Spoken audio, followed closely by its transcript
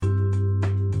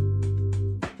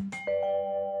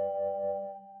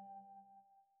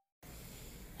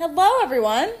Hello,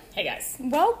 everyone. Hey, guys.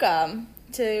 Welcome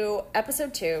to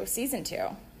episode 2, season 2.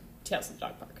 Tales of the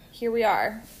Dog Park. Here we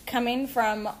are, coming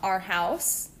from our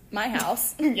house, my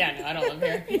house. Yeah, no, I don't live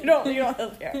here. You don't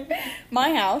live here.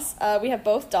 My house. We have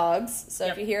both dogs, so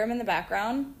Yep. if you hear them in the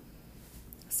background,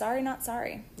 sorry, not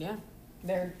sorry. Yeah.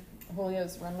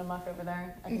 Julio's running amok over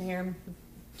there. I can hear him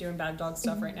doing bad dog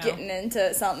stuff right now. Getting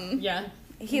into something. Yeah.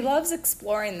 He loves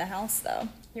exploring the house, though.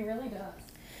 He really does.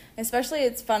 Especially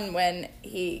it's fun when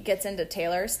he gets into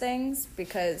Taylor's things,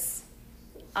 because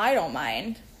I don't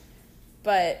mind,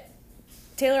 but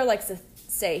Taylor likes to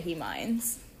say he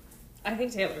minds. I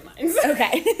think Taylor minds.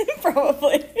 Okay,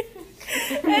 probably.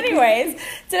 Anyways,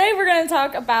 today we're going to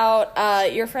talk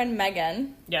about your friend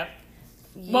Megan. Yep.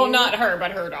 Well, not her,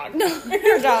 but her dog. No,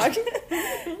 your dog.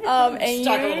 And Just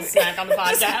talk a little smack on the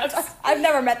podcast. I've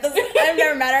never met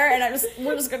her, and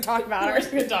we're just going to talk about We're her.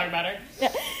 just going to talk about her.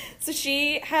 Yeah. So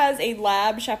she has a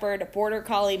Lab Shepherd Border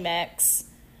Collie mix.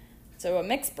 So a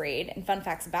mixed breed, and fun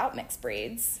facts about mixed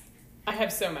breeds. I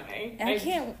have so many. And I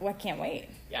can't wait.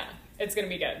 Yeah, it's going to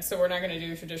be good. So we're not going to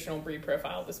do a traditional breed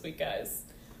profile this week, guys.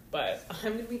 But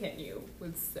I'm going to be hitting you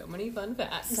with so many fun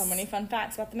facts. So many fun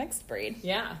facts about the mixed breed.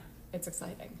 Yeah, it's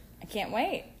exciting. I can't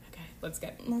wait. Okay, let's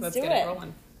get Let's do it it.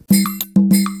 rolling.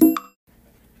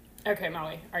 Okay,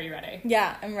 Molly, are you ready?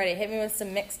 Yeah, I'm ready. Hit me with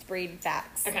some mixed breed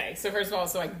facts. Okay, so first of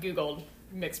all, I Googled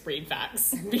mixed breed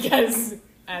facts because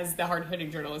as the hard-hitting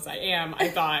journalist I am, I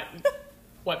thought,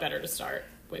 what better to start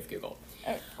with Google?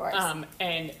 Of course.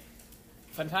 And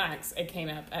fun facts, it came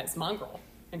up as mongrel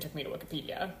and took me to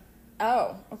Wikipedia,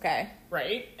 Oh, okay.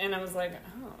 right? And I was like,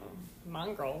 oh,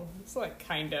 mongrel, it's like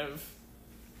kind of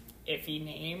iffy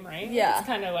name, right? Yeah. It's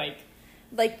kind of like,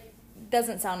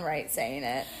 Doesn't sound right saying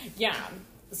it. yeah,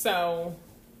 so,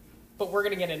 but we're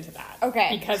going to get into that.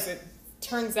 Okay. Because it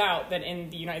turns out that in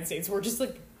the United States, we're just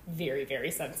like very,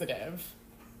 very sensitive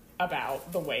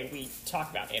about the way we talk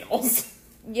about animals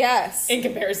Yes. in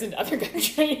comparison to other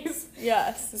countries.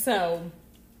 Yes. So,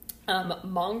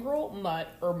 mongrel, mutt,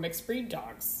 or mixed breed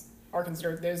dogs are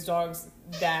considered those dogs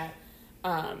that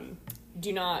are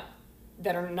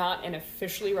not an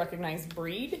officially recognized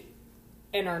breed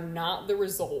and are not the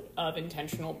result of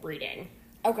intentional breeding.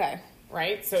 Okay.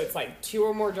 Right? So it's like 2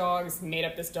 or more dogs made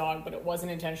up this dog, but it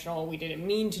wasn't intentional. We didn't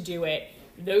mean to do it.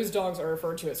 Those dogs are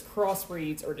referred to as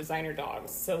crossbreeds or designer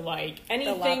dogs. So like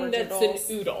anything that's an Labradoodles.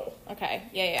 oodle. Okay.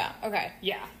 Yeah. Okay.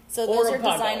 Yeah. So those Or a are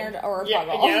puggle. designer or a Yeah,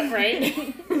 puggle. yeah,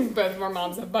 right? Both of our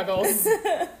moms have puggles.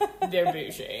 They're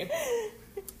bougie.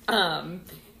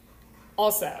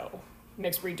 Also,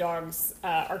 mixed breed dogs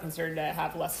are considered to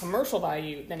have less commercial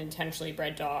value than intentionally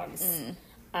bred dogs.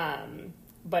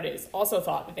 But it is also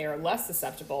thought that they are less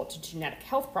susceptible to genetic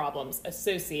health problems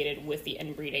associated with the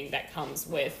inbreeding that comes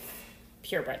with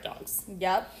purebred dogs.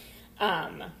 Yep.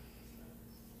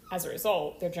 As a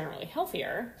result, they're generally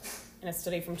healthier. And a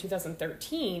study from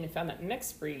 2013 found that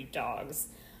mixed breed dogs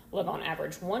live on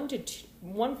average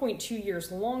 1.2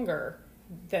 years longer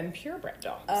than purebred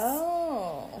dogs.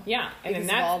 Oh. Yeah, and Because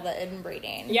then of that all the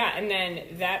inbreeding. yeah, and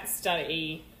then that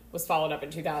study was followed up in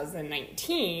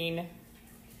 2019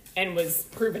 and was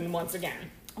proven once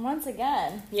again. Once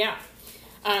again. Yeah,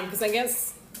 because I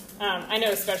guess I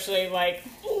know, especially like,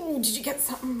 oh, did you get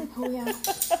something? Oh yeah,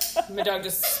 my dog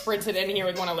just sprinted in here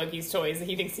with one of Loki's toys.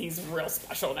 He thinks he's real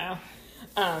special now.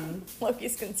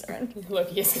 Loki's concerned.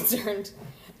 Loki is concerned.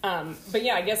 But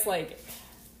yeah, I guess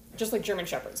just like German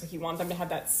Shepherds, like you want them to have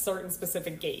that certain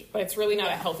specific gait, but it's really not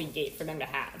a healthy gait for them to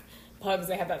have. Pugs,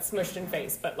 they have that smushed in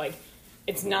face, but like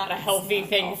it's not a healthy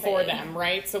thing for them,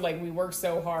 right? So like we work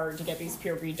so hard to get these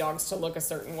pure breed dogs to look a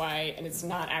certain way, and it's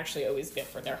not actually always good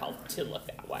for their health to look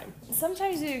that way.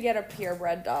 Sometimes you get a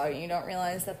purebred dog and you don't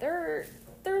realize that they're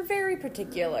very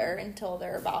particular until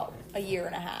they're about a year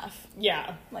and a half.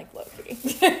 Yeah, Like Loki.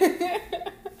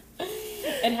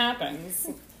 it happens.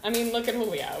 I mean, look at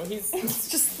Julio. He's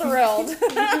Just thrilled.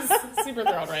 He's super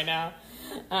thrilled right now.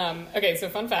 Okay, so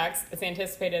fun facts. It's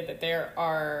anticipated that there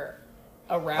are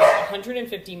around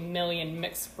 150 million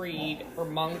mixed breed or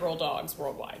mongrel dogs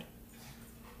worldwide.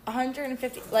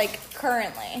 150, like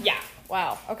currently. Yeah.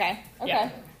 Wow. Okay. Yeah.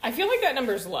 I feel like that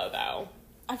number's low, though.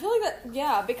 I feel like that,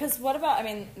 yeah, because what about, I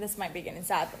mean, this might be getting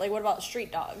sad, but like what about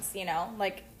street dogs, you know?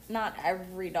 Like not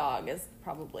every dog is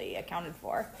probably accounted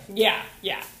for. Yeah,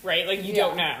 right? Like, you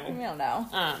don't know. You don't know.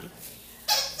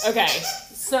 Okay,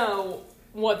 so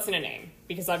what's in a name?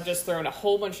 Because I've just thrown a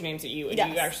whole bunch of names at you, and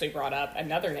Yes. you actually brought up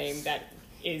another name that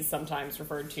is sometimes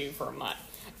referred to for a mutt.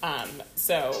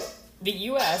 So the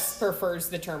U.S. prefers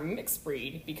the term mixed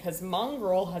breed because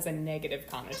mongrel has a negative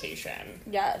connotation.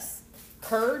 Yes.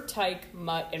 Cur, tyke,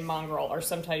 mutt, and mongrel are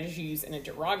sometimes used in a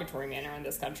derogatory manner in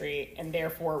this country, and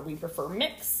therefore we prefer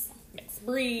mixed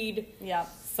breed, Yep.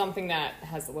 something that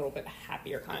has a little bit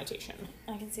happier connotation.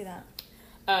 I can see that.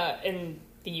 In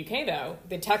the UK, though,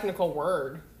 the technical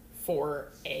word for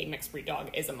a mixed breed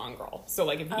dog is a mongrel. So,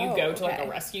 like, if you go to, like, a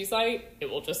rescue site, it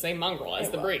will just say mongrel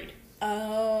as the breed.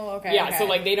 Oh, okay. Yeah, okay. so,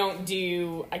 like, they don't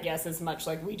do, I guess, as much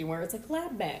like we do where it's, like,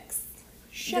 lab mix.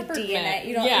 Shepherd the DNA. mix.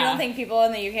 You don't think people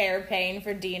in the UK are paying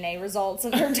for DNA results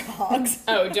of their dogs?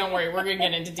 Oh, don't worry. We're going to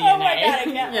get into DNA. Oh, my God, I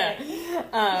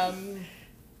can't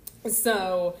wait.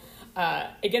 So,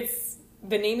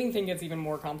 the naming thing gets even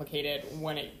more complicated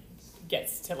when it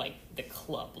gets to, like, the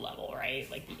club level, right?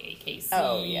 Like the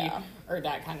AKC or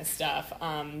that kind of stuff.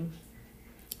 And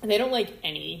they don't like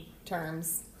any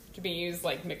terms to be used,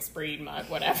 like mixed breed, mutt,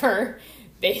 whatever.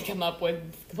 They come up with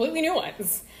completely new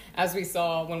ones. As we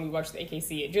saw when we watched the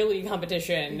AKC agility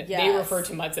competition, they refer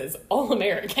to mutts as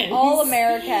all-Americans.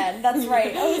 All-American, that's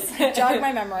right. Jog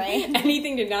my memory.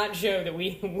 Anything to not show that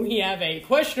we have a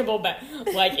questionable,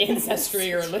 like,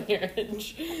 ancestry or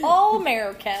lineage.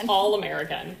 All-American.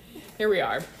 All-American. Here we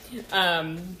are.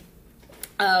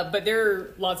 But there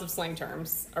are lots of slang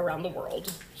terms around the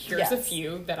world. Here's a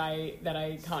few that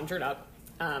I conjured up.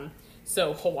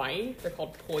 So Hawaii, they're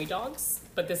called poi dogs,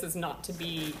 but this is not to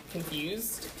be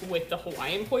confused with the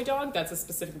Hawaiian poi dog. That's a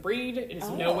specific breed. It is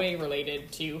no way related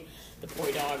to the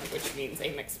poi dog, which means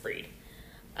a mixed breed.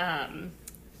 In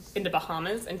the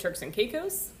Bahamas and Turks and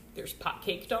Caicos, there's pot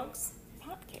cake dogs.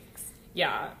 Pot cakes.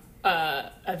 Yeah.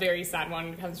 A very sad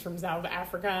one comes from South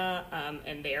Africa,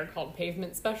 and they are called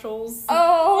pavement specials.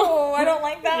 Oh, I don't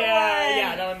like that one.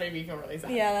 Yeah, that one made me feel really sad.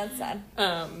 Yeah, that's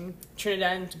sad.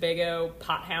 Trinidad and Tobago,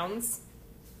 pot hounds.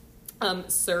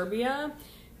 Serbia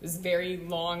is very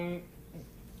long,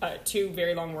 two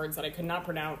very long words that I could not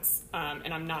pronounce,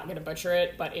 and I'm not going to butcher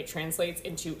it, but it translates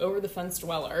into over-the-fence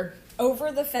dweller.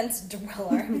 Over-the-fence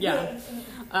dweller. Yeah.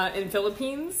 In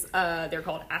Philippines, they're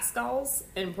called ascals.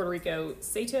 In Puerto Rico,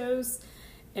 setos.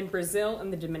 In Brazil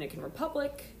and the Dominican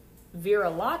Republic,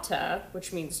 vira-lata,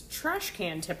 which means trash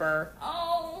can tipper.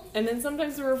 Oh. And then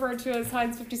sometimes they're referred to as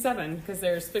Heinz 57, because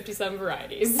there's 57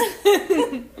 varieties.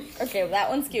 Okay, well, that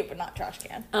one's cute, but not trash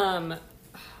can.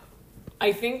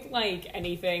 I think, like,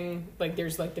 anything, like,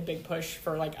 there's, like, the big push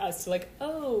for, like, us to, like,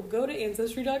 oh, go to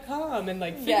Ancestry.com and,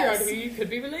 like, figure out who you could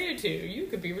be related to. You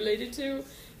could be related to,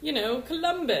 you know,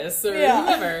 Columbus or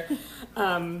whoever.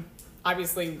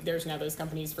 Obviously, there's now those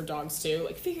companies for dogs, too.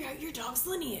 Like, figure out your dog's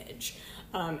lineage.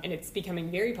 And it's becoming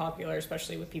very popular,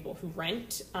 especially with people who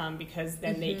rent, because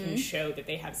then they can show that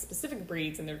they have specific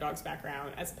breeds in their dog's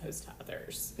background as opposed to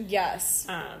others. Yes,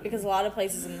 because a lot of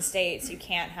places in the States, you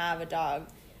can't have a dog.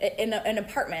 In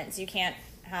apartments, you can't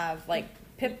have, like,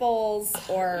 pit bulls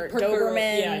or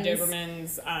Dobermans. Yeah,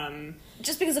 Dobermans.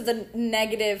 Just because of the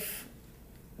negative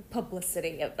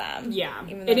publicity of them. Yeah,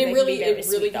 and it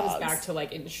really comes back to,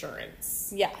 like,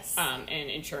 insurance. Yes. And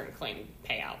insurance claim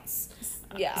payouts.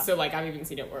 Yeah. So, like, I've even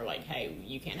seen it where, like, hey,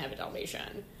 you can't have a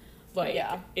Dalmatian. Like,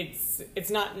 it's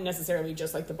not necessarily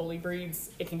just, like, the bully breeds.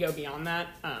 It can go beyond that.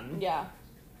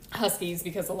 Huskies,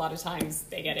 because a lot of times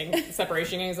they get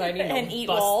separation anxiety and eat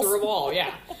bust walls. Through a wall.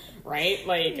 Yeah. Right?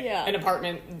 Like, an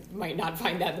apartment might not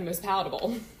find that the most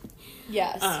palatable.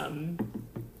 Yes.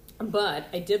 But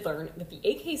I did learn that the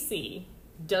AKC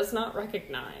does not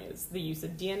recognize the use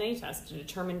of DNA tests to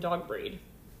determine dog breed.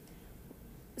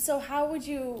 So how would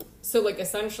you... So, like,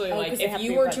 essentially, like, if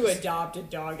you were to adopt a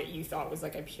dog that you thought was,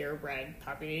 like, a purebred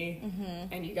puppy,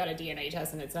 and you got a DNA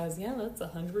test and it says, yeah, that's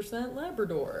 100%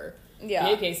 Labrador.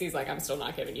 Yeah. The AKC's like, I'm still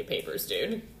not giving you papers,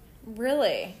 dude.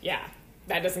 Really? Yeah.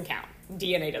 That doesn't count.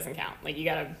 DNA doesn't count. Like, you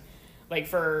gotta... Like,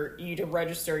 for you to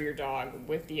register your dog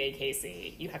with the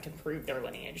AKC, you have to prove their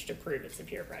lineage to prove it's a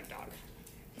purebred dog.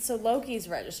 So Loki's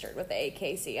registered with the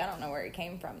AKC. I don't know where he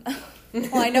came from, though.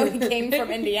 Well, I know he came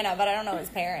from Indiana, but I don't know his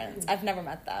parents. I've never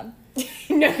met them.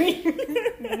 No,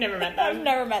 you've never met them?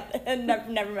 I've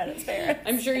never met his parents.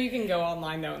 I'm sure you can go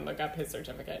online, though, and look up his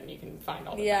certificate, and you can find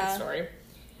all the backstory.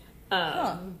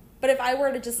 But if I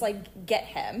were to just, like, get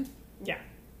him... Yeah.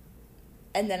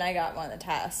 And then I got one of the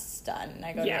tests done, and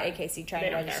I go to the AKC trying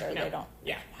to register, they don't...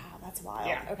 Yeah. Wow, that's wild.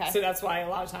 Yeah. Okay. So that's why a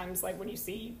lot of times, like, when you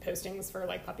see postings for,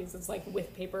 like, puppies, it's, like,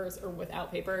 with papers or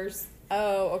without papers.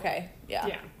 Oh, okay. Yeah.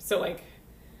 Yeah. So, like,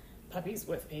 puppies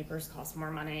with papers cost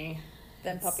more money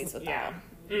than puppies without. Yeah.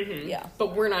 Mm-hmm. Yeah.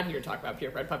 But we're not here to talk about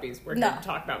purebred puppies. We're here to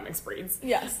talk about mixed breeds.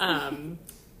 Yes.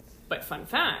 But fun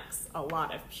facts, a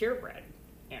lot of purebred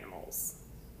animals,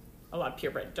 a lot of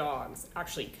purebred dogs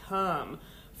actually come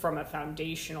from a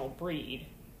foundational breed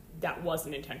that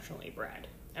wasn't intentionally bred.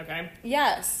 Okay?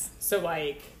 Yes. So,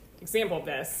 like, example of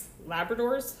this,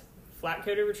 Labradors,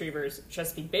 flat-coated retrievers,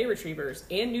 Chesapeake Bay retrievers,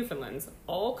 and Newfoundlands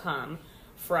all come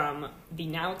from the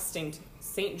now extinct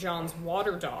St. John's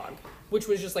water dog, which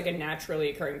was just like a naturally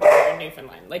occurring dog in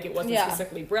Newfoundland. Like, it wasn't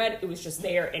specifically bred, it was just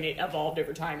there, and it evolved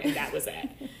over time, and that was it.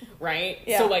 Right?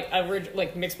 Yeah. So, like,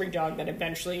 a mixed breed dog that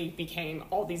eventually became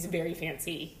all these very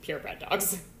fancy purebred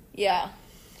dogs. Yeah.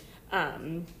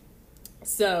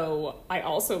 So I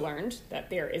also learned that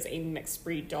there is a Mixed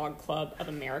Breed Dog Club of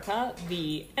America,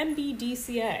 the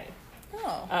MBDCA.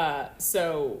 Oh.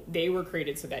 So they were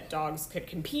created so that dogs could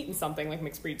compete in something, like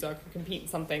mixed breed dogs could compete in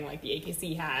something like the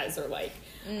AKC has, or like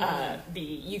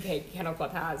the UK Kennel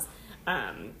Club has.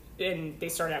 And they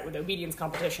started out with obedience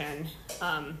competition.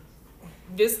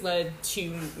 This led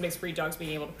to mixed breed dogs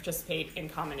being able to participate in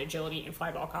common agility and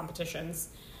flyball competitions.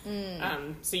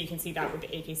 So you can see that with the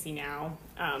AKC now.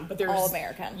 But there's all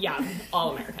American. Yeah,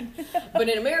 all American. But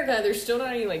in America, there's still not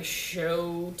any like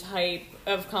show type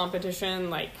of competition,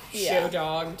 like show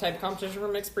dog type competition for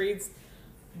mixed breeds.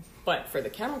 But for the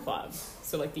Kennel Club,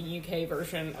 so like the UK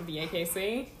version of the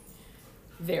AKC,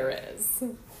 there is.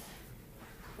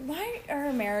 Why are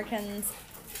Americans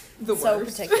the so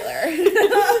worst? particular?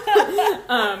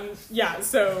 Yeah,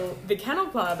 so the Kennel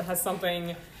Club has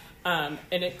something, and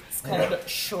it's called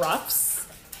Shruffs,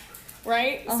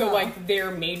 right? So like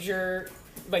their major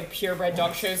like purebred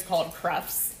dog show is called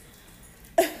Cruffs,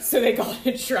 so they call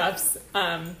it Shruffs.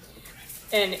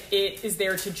 And it is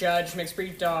there to judge mixed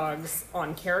breed dogs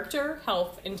on character,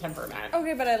 health, and temperament.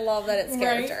 Okay, but I love that it's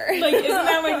character. Right? Like, isn't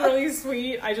that like really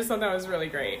sweet? I just thought that was really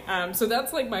great. So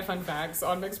that's like my fun facts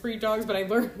on mixed breed dogs, but I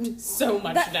learned so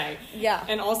much today. Yeah.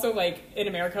 And also, like, in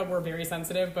America, we're very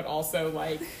sensitive, but also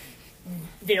like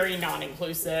very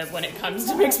non-inclusive when it comes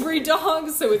to mixed breed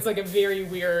dogs. So it's like a very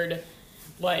weird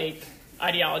like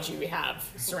ideology we have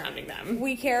surrounding them.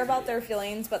 We care about their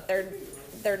feelings, but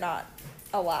they're not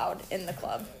allowed in the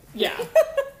club. Yeah.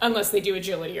 Unless they do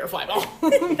agility or flyball.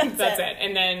 That's it.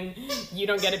 And then you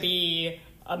don't get to be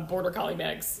a border collie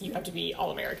mix. You have to be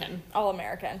all American. All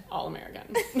American. All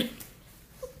American.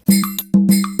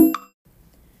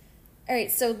 All right,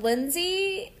 so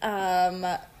Lindsay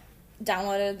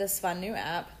downloaded this fun new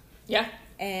app. Yeah.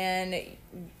 And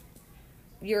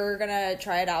you're going to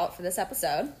try it out for this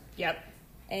episode. Yep.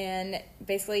 And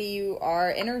basically you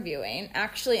are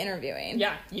actually interviewing.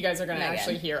 Yeah, you guys are going to Megan.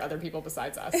 actually hear other people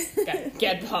besides us.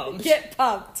 Get pumped. Get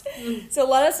pumped. So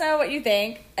let us know what you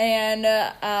think. And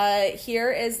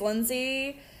here is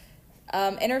Lindsay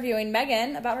interviewing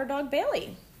Megan about her dog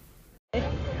Bailey.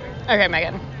 Okay,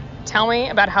 Megan, tell me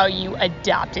about how you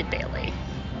adopted Bailey.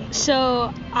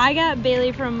 So I got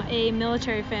Bailey from a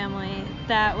military family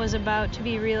that was about to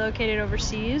be relocated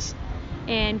overseas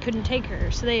and couldn't take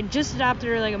her. So they had just adopted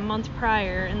her like a month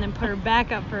prior and then put her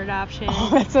back up for adoption. Oh,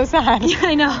 that's so sad. Yeah,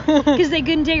 I know. Because they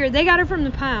couldn't take her. They got her from the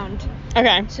pound.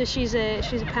 Okay. So she's a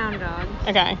pound dog.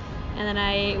 Okay. And then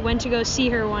I went to go see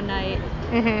her one night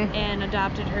and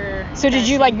adopted her. So did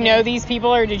you like know these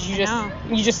people, or did you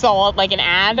just saw like an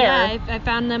ad? Yeah, I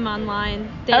found them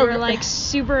online. They were like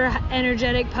super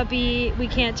energetic puppy. We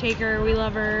can't take her. We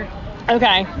love her.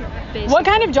 Okay. Basically. What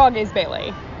kind of dog is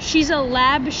Bailey? She's a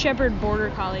Lab Shepherd Border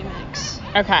Collie mix.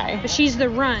 Okay. But she's the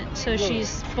runt, so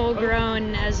she's full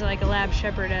grown as like a Lab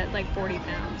Shepherd at like 40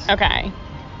 pounds. Okay.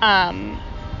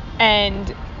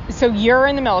 And so you're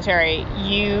in the military.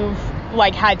 You've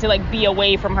like had to like be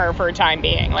away from her for a time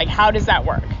being. Like, how does that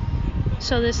work?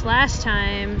 So this last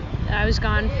time I was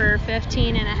gone for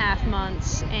 15 and a half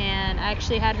months, and I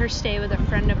actually had her stay with a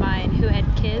friend of mine who had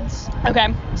kids.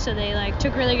 Okay. So they like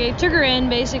took her in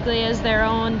basically as their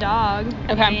own dog.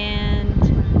 Okay.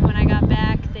 And when I got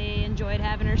back, they enjoyed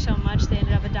having her so much they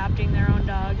ended up adopting their own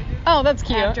dog. Oh, that's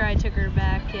cute. After I took her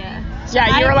back, yeah. So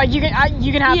yeah, you were like, you can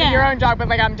have Yeah. your own dog, but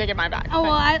like I'm taking mine back. Oh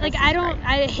well,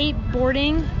 I hate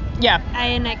boarding. Yeah.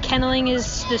 And kenneling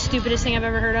is the stupidest thing I've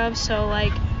ever heard of. So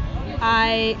like,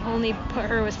 I only put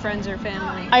her with friends or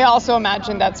family. I also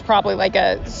imagine that's probably like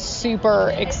a super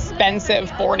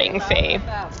expensive boarding fee.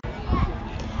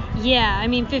 Yeah, I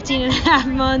mean 15 and a half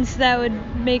months, that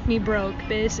would make me broke,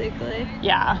 basically.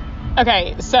 Yeah.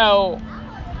 Okay, so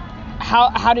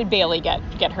how did Bailey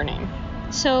get her name?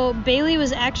 So Bailey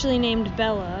was actually named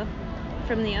Bella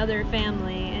from the other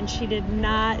family, and she did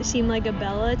not seem like a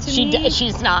Bella to me.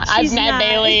 She's not. She's I've met not.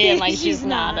 Bailey, and like She's she's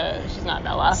not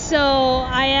Bella. So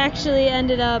I actually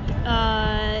ended up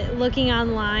looking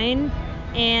online,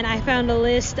 and I found a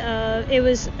list of, it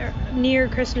was near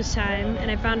Christmas time,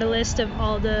 and I found a list of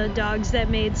all the dogs that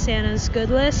made Santa's good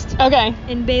list. Okay.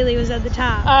 And Bailey was at the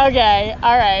top. Okay,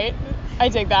 all right. I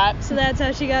dig that. So that's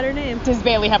how she got her name. Does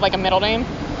Bailey have like a middle name?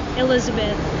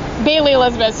 Elizabeth. Bailey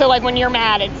Elizabeth. So like when you're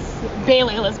mad, it's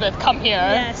Bailey Elizabeth, come here.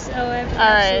 Yes. Oh, All right.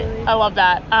 absolutely. I love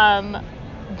that.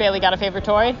 Bailey got a favorite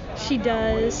toy? She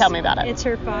does. Tell me about it. It's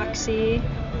her Foxy.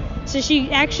 So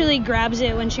she actually grabs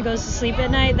it when she goes to sleep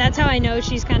at night. That's how I know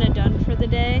she's kind of done for the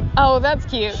day. Oh, that's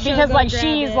cute. She'll Because, go like, grab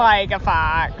she's it. like a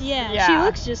fox. Yeah, she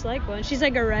looks just like one. She's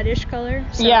like a reddish color.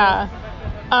 So. Yeah.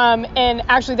 And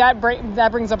actually, that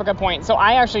brings up a good point. So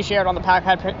I actually shared on the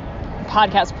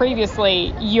podcast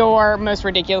previously your most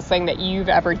ridiculous thing that you've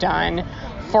ever done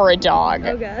for a dog.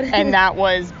 Oh, God. And that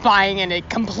was buying in a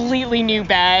completely new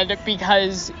bed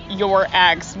because your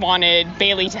ex wanted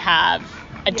Bailey to have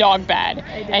a dog bed.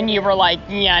 I did, And you were like,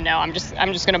 yeah, no, I'm just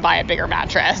going to buy a bigger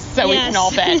mattress so we can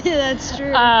all bed. That's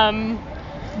true.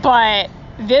 But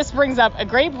this brings up a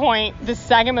great point. The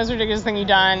second most ridiculous thing you've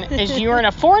done is you were in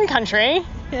a foreign country.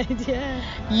 Yeah.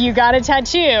 You got a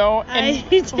tattoo. I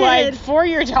did. Like, for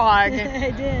your dog.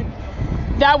 I did.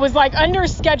 That was, like, under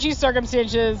sketchy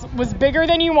circumstances, was bigger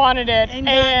than you wanted it. And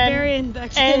got very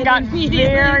infected. And got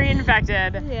immediately. very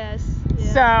infected. Yes.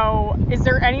 Yeah. So, is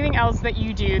there anything else that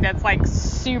you do that's, like,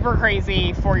 super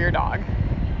crazy for your dog?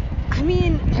 I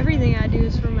mean, everything I do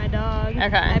is for my dog.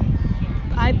 Okay.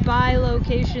 I buy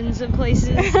locations and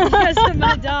places because of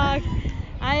my dog.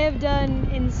 I have done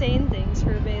insane things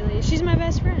for Bailey. She's my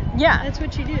best friend. Yeah. That's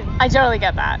what you do. I totally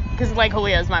get that. Because, like,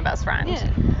 Julio's my best friend.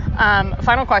 Yeah.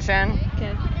 Final question.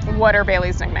 Okay. What are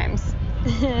Bailey's nicknames?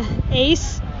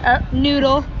 Ace,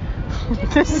 Noodle.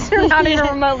 You're not even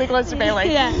remotely close to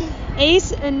Bailey. Yeah.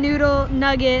 Ace, and Noodle,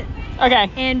 Nugget,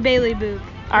 Okay. and Bailey Boop.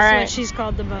 That's All right. what she's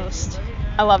called the most.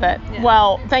 I love it. Yeah.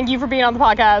 Well, thank you for being on the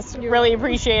podcast. You're Really welcome.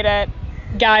 appreciate it.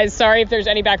 Guys, sorry if there's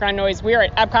any background noise. We are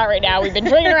at Epcot right now. We've been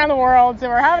drinking around the world, so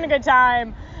we're having a good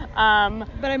time.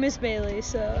 But I miss Bailey,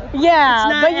 so. Yeah, It's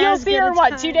not but you'll as see good her a in what,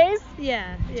 time. 2 days?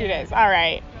 Yeah. 2 days. All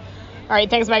right. All right,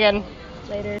 thanks, Megan.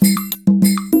 Later.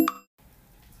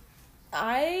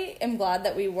 I am glad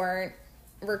that we weren't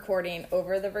recording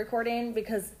over the recording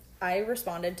because I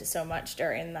responded to so much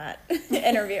during that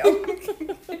interview.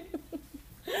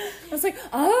 I was like,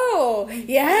 oh,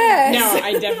 yes.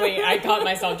 No, I caught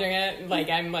myself doing it. Like,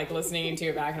 I'm, like, listening to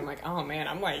it back, and I'm like, oh, man,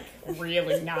 I'm, like,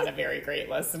 really not a very great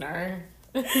listener.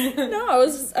 No, I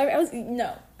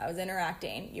was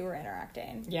interacting. You were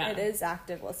interacting. Yeah. It is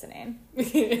active listening.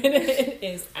 It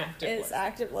is active. It's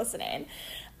active listening.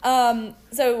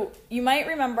 So you might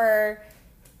remember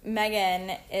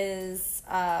Megan is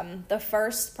the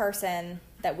first person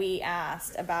that we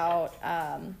asked about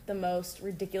the most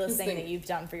ridiculous thing that you've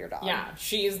done for your dog. Yeah,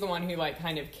 she is the one who, like,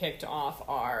 kind of kicked off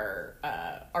our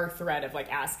thread of,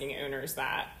 like, asking owners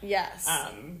that. Yes.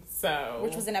 So.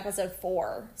 Which was in episode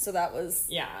 4, so that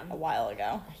was a while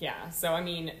ago. Yeah, so I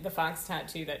mean, the fox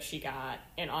tattoo that she got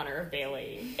in honor of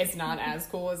Bailey is not as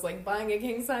cool as, like, buying a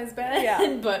king size bed.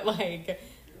 Yeah. But, like,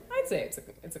 I'd say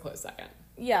it's a close second.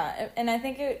 Yeah, and I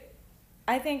think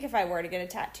if I were to get a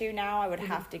tattoo now, I would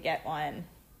have to get one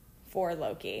for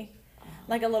Loki.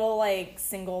 Like a little, like,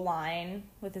 single line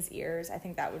with his ears. I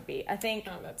think that would be. Oh,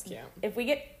 that's cute. If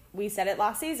we said it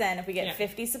last season, if we get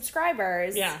 50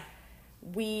 subscribers,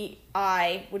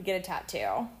 I would get a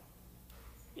tattoo.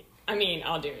 I mean,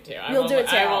 I'll do it too. You'll do it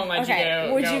too. I won't let you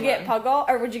go. Would you get Puggle,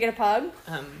 or would you get a pug?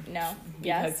 No.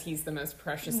 Because he's the most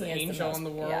precious angel in the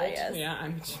world. Yeah, he is. Yeah,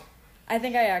 I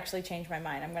think I actually changed my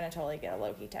mind. I'm going to totally get a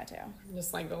Loki tattoo.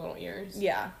 Just like the little ears.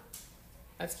 Yeah.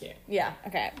 That's cute. Yeah.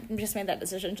 Okay. I just made that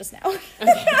decision just now.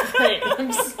 Okay, great.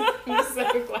 I'm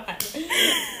so glad.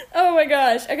 Oh my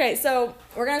gosh. Okay, so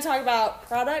we're going to talk about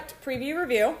product preview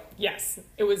review. Yes.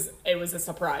 It was a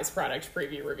surprise product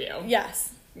preview review.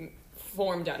 Yes.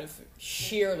 Formed out of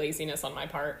sheer laziness on my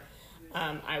part.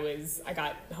 I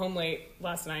got home late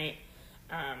last night.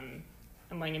 I'm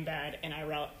laying in bed and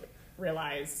I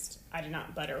realized I did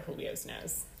not butter Julio's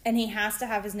nose. And he has to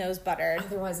have his nose buttered.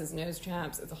 Otherwise, his nose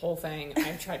chaps. It's a whole thing.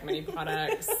 I've tried many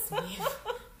products.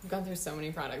 I've gone through so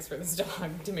many products for this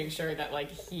dog to make sure that,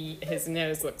 like, his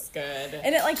nose looks good.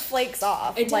 And it, like, flakes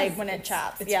off, like, when it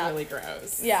chaps. It's really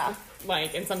gross. Yeah.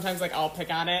 Like, and sometimes, like, I'll pick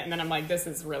at it, and then I'm like, this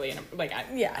is really,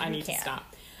 I need to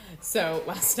stop. So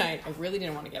last night, I really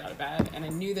didn't want to get out of bed, and I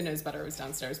knew the nose butter was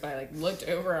downstairs, but I, like, looked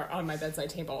over on my bedside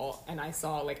table, and I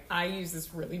saw, like, I use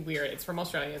this really weird, it's from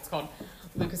Australia, it's called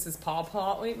Lucas's Paw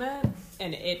Paw ointment,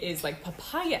 and it is, like,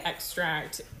 papaya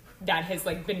extract that has,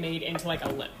 like, been made into, like, a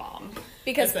lip balm.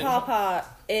 Because pawpaw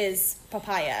is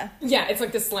papaya. Yeah, it's,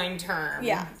 like, the slang term.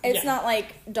 Yeah, it's not,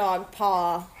 like, dog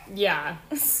paw. Yeah.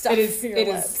 Stuff it is, for your it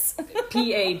lips. is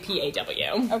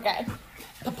Papaw. Okay.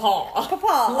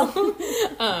 Papaw.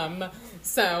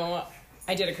 So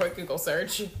I did a quick Google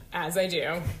search, as I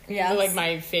do. Yes. Like,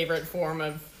 my favorite form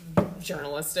of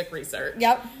journalistic research.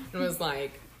 Yep. And it was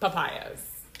like, papayas.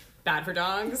 bad for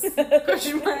dogs?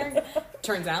 Question mark.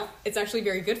 Turns out it's actually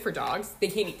very good for dogs. They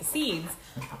can't eat the seeds,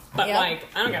 but Yep. like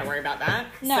I don't gotta worry about that.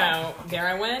 No. So there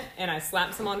I went and I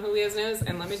slapped some on Julio's nose,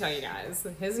 and let me tell you guys,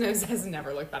 his nose has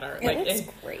never looked better. It looks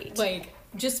great. Like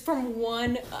just from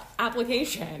one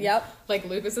application. Yep. Like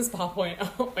Lucas's paw point.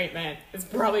 Oh wait, man, it's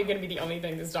probably gonna be the only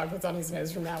thing this dog puts on his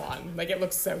nose from now on. Like it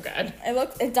looks so good. It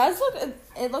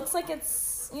looks like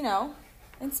it's, you know,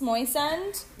 it's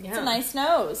moistened. It's Yeah. a nice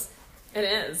nose. It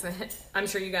is. I'm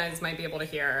sure you guys might be able to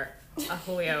hear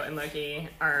Julio and Loki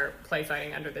are play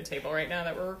fighting under the table right now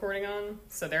that we're recording on.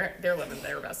 So they're living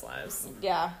their best lives.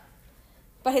 Yeah.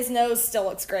 But his nose still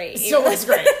looks great. Still looks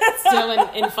great. Still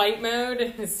in fight mode.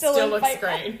 It Still still in looks fight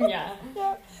great. Yeah.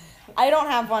 Yeah. I don't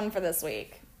have one for this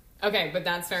week. Okay, but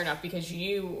that's fair enough because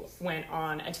you went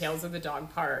on a Tales of the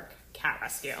Dog Park cat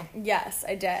rescue. Yes,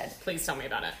 I did. Please tell me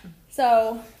about it.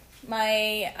 So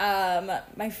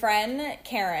my friend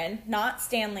Karen, not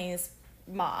Stanley's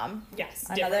mom. Yes,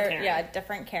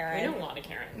 Different Karen. We know a lot of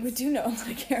Karens. We do know a lot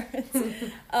of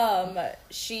Karens.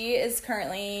 She is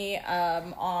currently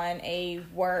on a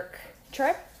work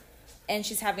trip, and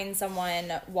she's having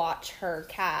someone watch her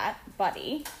cat,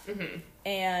 Buddy. Mm-hmm.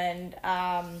 And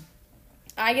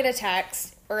I get a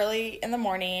text early in the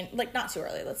morning, like not too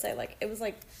early, let's say, like it was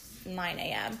like 9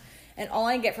 a.m. And all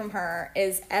I get from her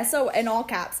is in all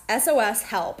caps, SOS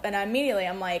help. And immediately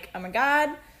I'm like, oh my God,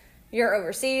 you're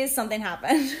overseas. Something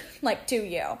happened, like to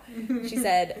you. She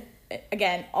said,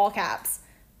 again, all caps,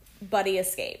 Buddy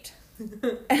escaped.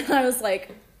 And I was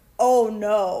like, oh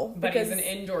no. Buddy's an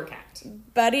indoor cat.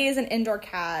 Buddy is an indoor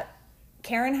cat.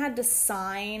 Karen had to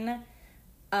sign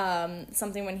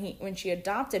something when she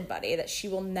adopted Buddy that she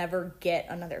will never get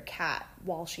another cat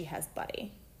while she has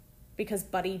Buddy. Because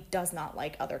Buddy does not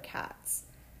like other cats.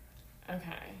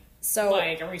 Okay. So,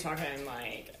 like, are we talking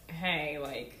like, hey,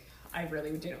 like, I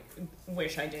really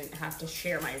wish I didn't have to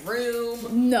share my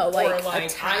room? No, like, or like,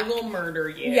 attack. I will murder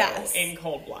you Yes. in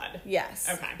cold blood. Yes.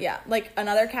 Okay. Yeah, like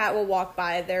another cat will walk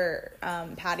by their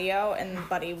patio and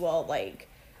Buddy will like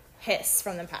hiss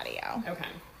from the patio. Okay.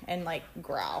 And like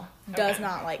growl. Does Okay.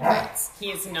 not like cats.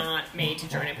 He is not made to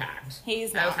join a pact.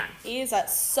 He's not. Okay. He's a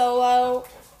solo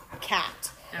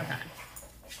cat. Okay.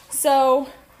 So,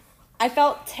 I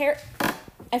felt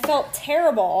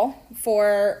terrible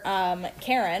for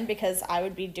Karen because I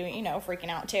would be doing, freaking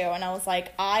out too, and I was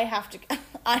like, I have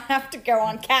to go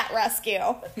on cat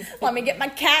rescue. Let me get my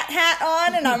cat hat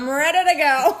on, and I'm ready to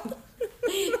go.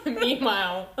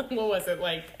 Meanwhile, what was it,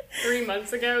 like 3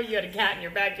 months ago? You had a cat in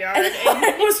your backyard.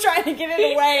 I was trying to get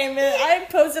it away, and I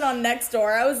posted on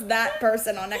Nextdoor. I was that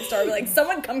person on Nextdoor. Like,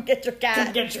 someone come get your cat.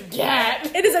 Come get your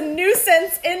cat. It is a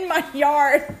nuisance in my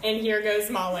yard. And here goes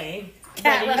Molly.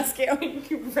 Cat rescue.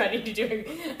 Ready to do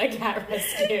a cat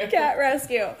rescue. Cat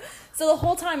rescue. So the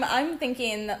whole time I'm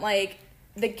thinking that, like,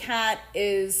 the cat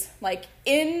is, like,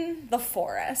 in the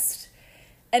forest.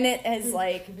 And it is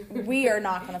like, we are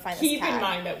not going to find this cat. Keep in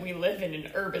mind that we live in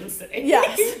an urban city.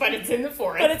 Yes. But it's in the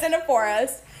forest. But it's in a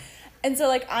forest. And so,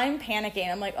 like, I'm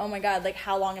panicking. I'm like, oh my God, like,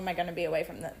 how long am I going to be away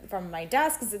from my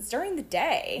desk? Because it's during the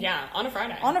day. Yeah, on a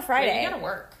Friday. On a Friday. Yeah, you gotta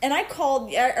work. And I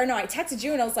called, I texted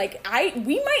you and I was like,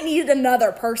 we might need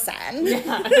another person.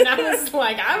 Yeah, and I was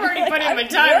like, I've already put in my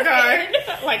time card.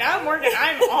 Like, I'm working.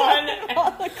 I'm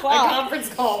on the a clock. conference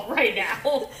call right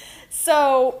now.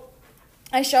 So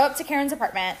I show up to Karen's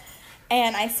apartment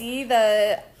and I see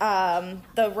the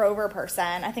Rover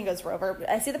person. I think it was Rover.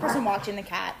 I see the person watching the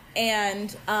cat, and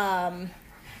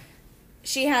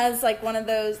she has like one of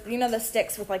those, the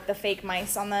sticks with like the fake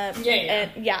mice on the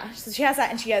yeah. So she has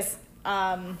that, and she has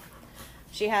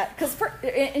she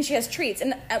has treats.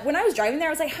 And when I was driving there,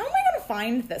 I was like, how am I going to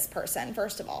find this person?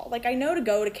 First of all, like, I know to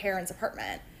go to Karen's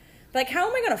apartment, but like, how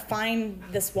am I going to find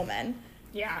this woman?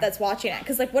 Yeah. That's watching it,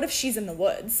 because like, what if she's in the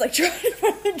woods, like trying to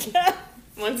find the cat?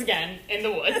 Once again, in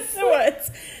the woods. The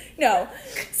woods. No.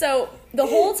 So the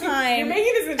whole time, You're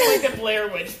making this into like the Blair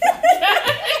Witch.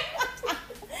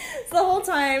 so the whole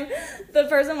time, the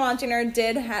person watching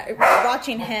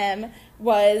him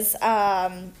was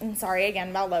I'm sorry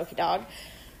again about Loki Dog.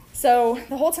 So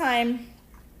the whole time,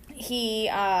 she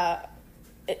had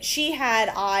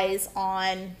eyes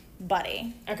on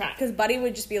Buddy. Okay. Because Buddy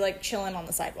would just be like chilling on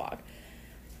the sidewalk.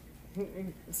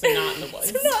 So not in the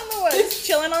woods. Not in the woods,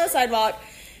 chilling on the sidewalk.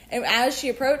 And as she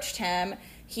approached him,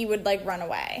 he would like run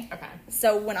away. Okay.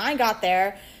 So when I got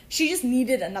there, she just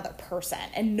needed another person,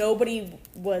 and nobody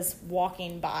was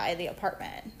walking by the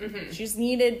apartment. Mm-hmm. She just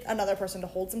needed another person to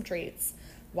hold some treats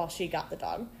while she got the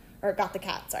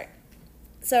cat. Sorry.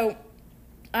 So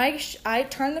I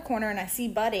turn the corner and I see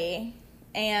Buddy,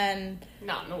 and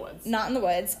Not in the woods. Not in the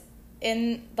woods.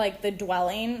 in like the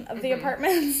dwelling of the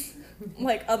apartments.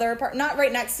 Like other not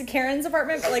right next to Karen's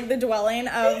apartment, but like the dwelling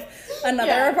of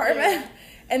another apartment.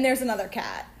 And there's another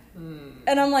cat.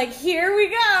 And I'm like, here we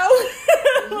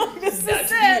go. This is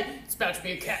it. It's about to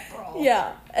be a cat brawl.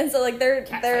 Yeah. And so like their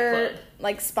club.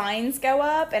 like spines go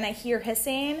up and I hear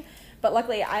hissing. But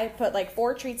luckily I put like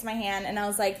 4 treats in my hand and I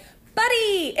was like,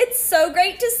 buddy, it's so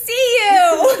great to see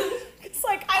you. It's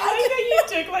like, I like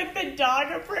that you took like the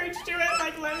dog approach to it.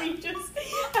 Like, let me just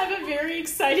have a very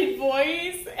excited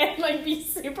voice and like be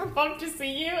super pumped to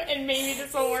see you, and maybe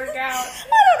this will work out.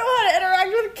 I don't know how to interact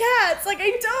with cats. Like,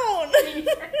 I don't.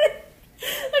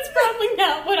 That's probably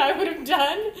not what I would have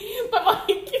done, but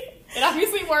like, it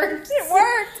obviously worked. It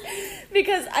worked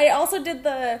because I also did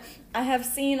I have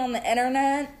seen on the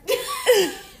internet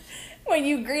when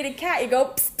you greet a cat, you go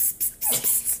pss, pss, pss, pss,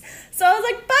 pss. So I was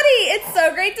like, buddy, it's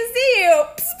so great to see you.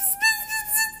 Pss, pss,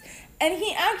 pss, pss. And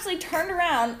he actually turned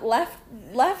around,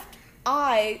 left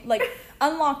eye, like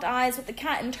unlocked eyes with the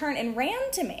cat and turned and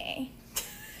ran to me.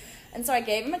 And so I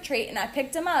gave him a treat and I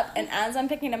picked him up. And as I'm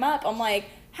picking him up, I'm like,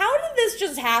 how did this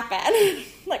just happen?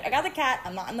 Like, I got the cat,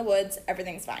 I'm not in the woods,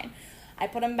 everything's fine. I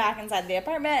put him back inside the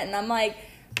apartment and I'm like,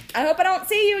 I hope I don't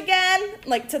see you again.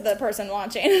 Like, to the person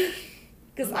watching.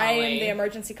 Because I am the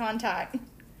emergency contact.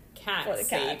 Cat for the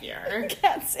cat. savior.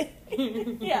 Cat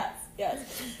savior.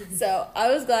 Yes. So I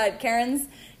was glad. Karen's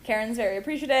very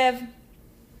appreciative.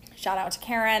 Shout out to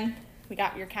Karen. We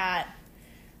got your cat.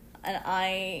 And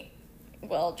I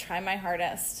will try my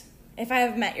hardest. If I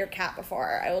have met your cat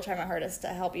before, I will try my hardest to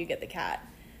help you get the cat.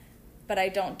 But I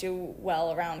don't do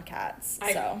well around cats.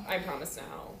 I promise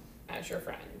now, as your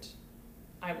friend,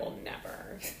 I will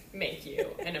never make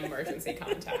you an emergency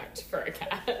contact for a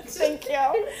cat. Thank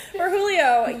you. For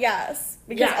Julio, yes.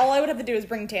 Because all I would have to do is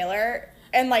bring Taylor,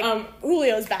 and, like,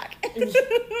 Julio's back.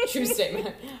 True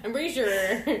statement. I'm pretty sure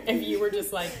if you were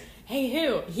just like, hey,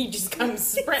 who? He just comes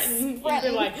sprinting. You'd be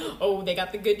like, oh, they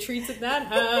got the good treats at that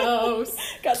house.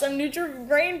 Got some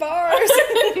Nutri-Grain bars.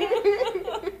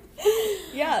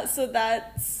 Yeah, so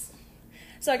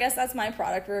I guess that's my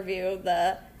product review.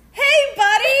 Hey,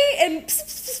 buddy! And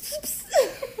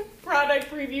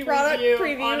product review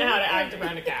preview on how to act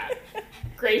around a cat.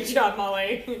 Great job,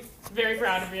 Molly. Very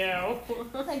proud of you.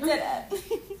 I did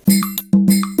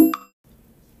it.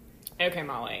 Okay,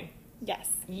 Molly. Yes.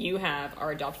 You have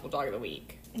our adoptable dog of the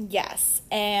week. Yes,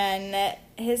 and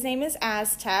his name is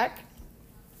Aztec.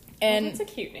 And that's a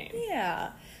cute name.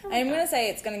 Yeah. I'm gonna say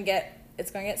it's gonna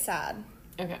get sad.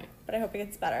 Okay. But I hope it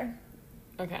gets better.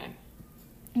 Okay.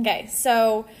 Okay,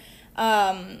 so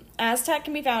Aztec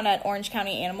can be found at Orange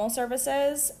County Animal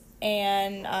Services,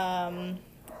 and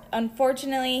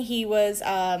unfortunately he was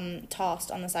tossed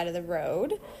on the side of the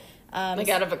road. Like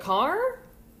out of a car?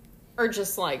 Or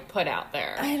just like put out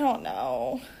there? I don't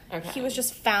know. Okay. He was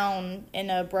just found in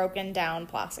a broken down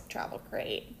plastic travel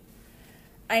crate.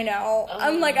 I know.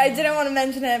 I'm like, I didn't want to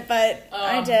mention it, but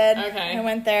I did. Okay. I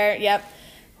went there, yep.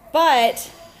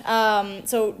 But,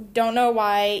 so don't know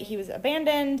why he was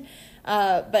abandoned,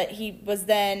 but he was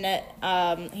then,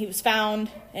 he was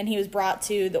found and he was brought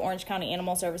to the Orange County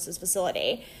Animal Services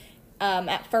facility.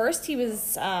 At first he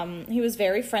was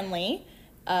very friendly.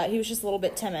 He was just a little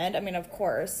bit timid. I mean, of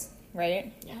course,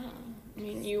 right? Yeah. I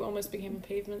mean, you almost became a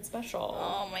pavement special.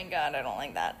 Oh my God, I don't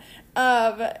like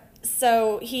that.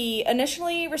 So he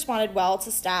initially responded well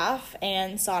to staff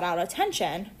and sought out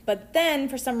attention, but then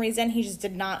for some reason he just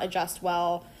did not adjust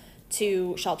well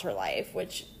to shelter life,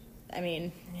 which, I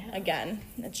mean, again,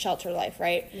 it's shelter life,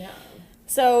 right? Yeah.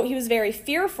 So he was very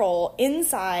fearful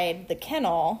inside the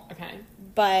kennel. Okay.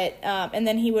 But, and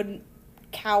then he would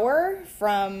cower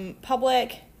from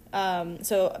public,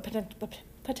 so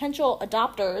potential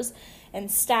adopters and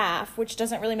staff, which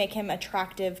doesn't really make him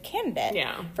attractive candidate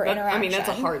for interaction. I mean, that's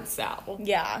a hard sell.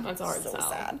 Yeah. That's a hard sell.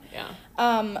 Sad.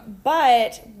 Yeah.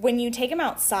 But when you take him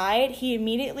outside, he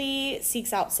immediately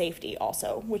seeks out safety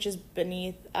also, which is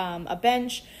beneath a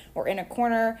bench or in a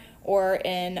corner or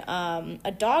in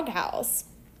a doghouse.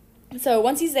 So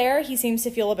once he's there, he seems to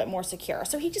feel a bit more secure.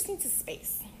 So he just needs his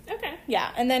space. Okay.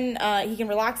 Yeah, and then he can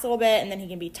relax a little bit, and then he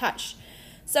can be touched.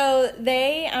 So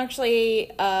they actually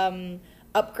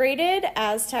upgraded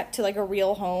Aztec to like a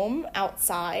real home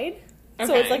outside. Okay.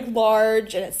 So it's like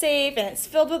large and it's safe and it's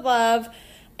filled with love.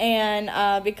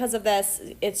 And because of this,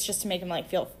 it's just to make him like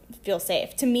feel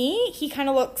safe. To me, he kind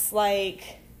of looks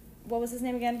like, what was his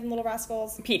name again from Little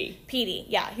Rascals? Petey.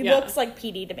 Yeah, he looks like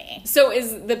Petey to me. So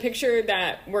is the picture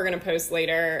that we're gonna post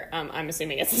later? I'm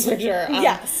assuming it's this picture.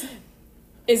 Yes.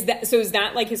 Is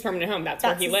that like his permanent home? That's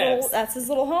where he lives. That's his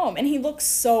little home, and he looks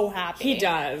so happy. He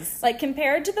does. Like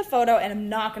compared to the photo, and I'm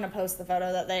not going to post the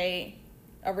photo that they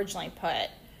originally put.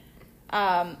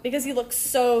 Because he looks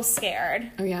so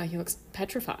scared. Oh yeah, he looks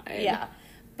petrified. Yeah.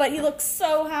 But he looks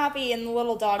so happy in the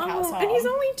little doghouse home. And he's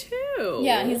only 2.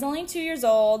 Yeah, he's only 2 years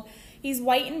old. He's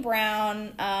white and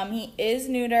brown. He is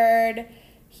neutered.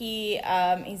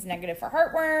 He's negative for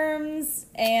heartworms,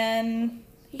 and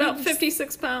about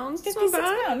 56 pounds. 56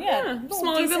 pounds, yeah.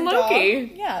 Smaller than Loki.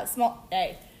 Dog. Yeah, small.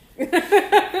 Hey.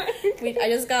 I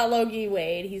just got Loki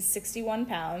weighed. He's 61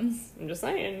 pounds. I'm just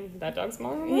saying, that dog's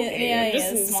smaller than Loki. Yeah, I'm he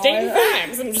just is stating smaller.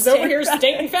 facts. I'm just over here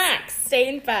stating facts.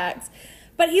 Stating facts.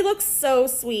 But he looks so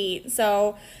sweet.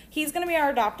 So he's going to be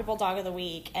our adoptable dog of the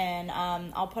week, and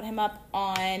I'll put him up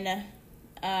on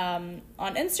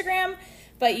Instagram.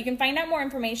 But you can find out more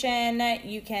information.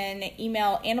 You can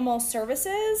email animal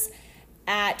services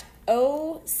at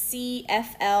ocfl.net,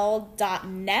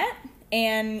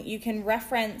 and you can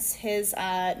reference his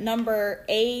number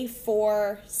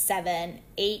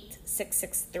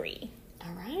A478663.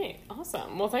 All right,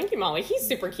 awesome. Well, thank you, Molly. He's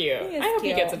super cute. He is I hope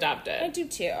cute. he gets adopted. I do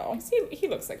too. He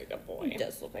looks like a good boy. He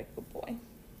does look like a good boy.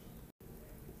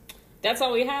 That's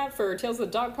all we have for Tales of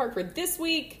the Dog Park for this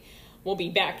week. We'll be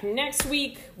back next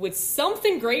week with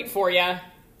something great for you.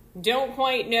 Don't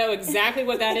quite know exactly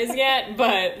what that is yet,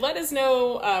 but let us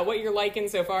know what you're liking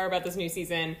so far about this new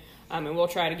season, and we'll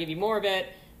try to give you more of it.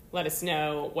 Let us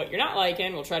know what you're not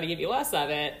liking. We'll try to give you less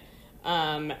of it.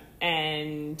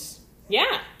 And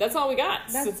yeah, that's all we got.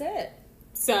 That's it.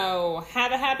 So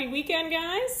have a happy weekend,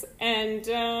 guys, and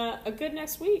a good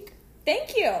next week.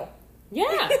 Thank you.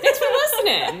 Yeah, thanks for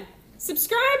listening.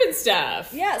 Subscribe and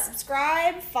stuff. Yeah,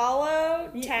 subscribe, follow,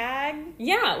 tag.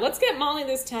 Yeah, let's get Molly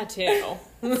this tattoo.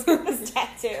 This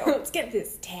tattoo. Let's get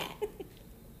this tat.